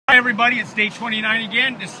Hi everybody, it's day 29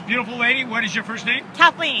 again. This beautiful lady, what is your first name?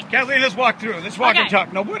 Kathleen. Kathleen, let's walk through. Let's walk and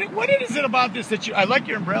talk. Now, what is it about this that I like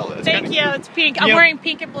your umbrella. It's Thank you. It's pink. I'm wearing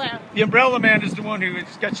pink and blue. The umbrella man is the one who's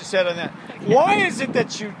got you set on that. Why is it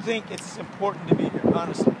that you think it's important to be here,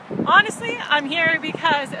 honestly? Honestly, I'm here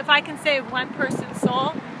because if I can save one person's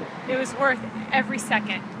soul, it was worth every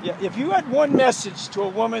second. Yeah. If you had one message to a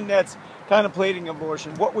woman that's contemplating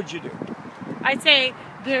abortion, what would you do? I'd say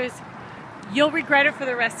you'll regret it for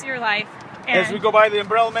the rest of your life. And as we go by the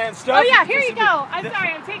umbrella man stuff. Oh yeah, here you go. I'm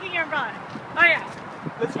sorry, I'm taking your umbrella. Oh yeah.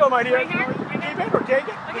 Let's go, my dear. Right here? Keep it or take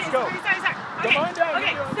it. Okay, Let's go. Sorry. Come on down.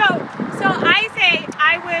 Okay, so I say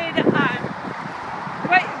I would.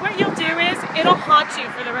 What you'll do is it'll haunt you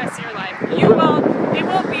for the rest of your life. You will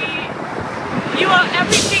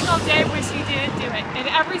every single day wish you didn't do it, and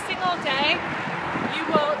every single day you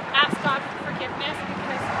will ask God for forgiveness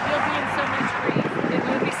because you'll be in so much grief and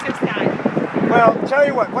you'll be so sad. Well, tell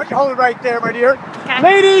you what, hold it right there, my dear. Okay.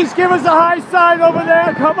 Ladies, give us a high sign over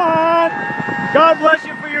there. Come on. God bless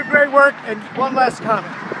you for your great work. And one last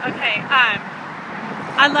comment. Okay.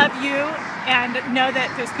 I love you, and know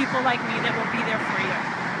that there's people like me that will be there for you.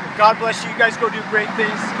 God bless you. You guys go do great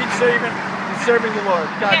things. Keep saving and serving the Lord.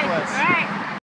 God bless. All right.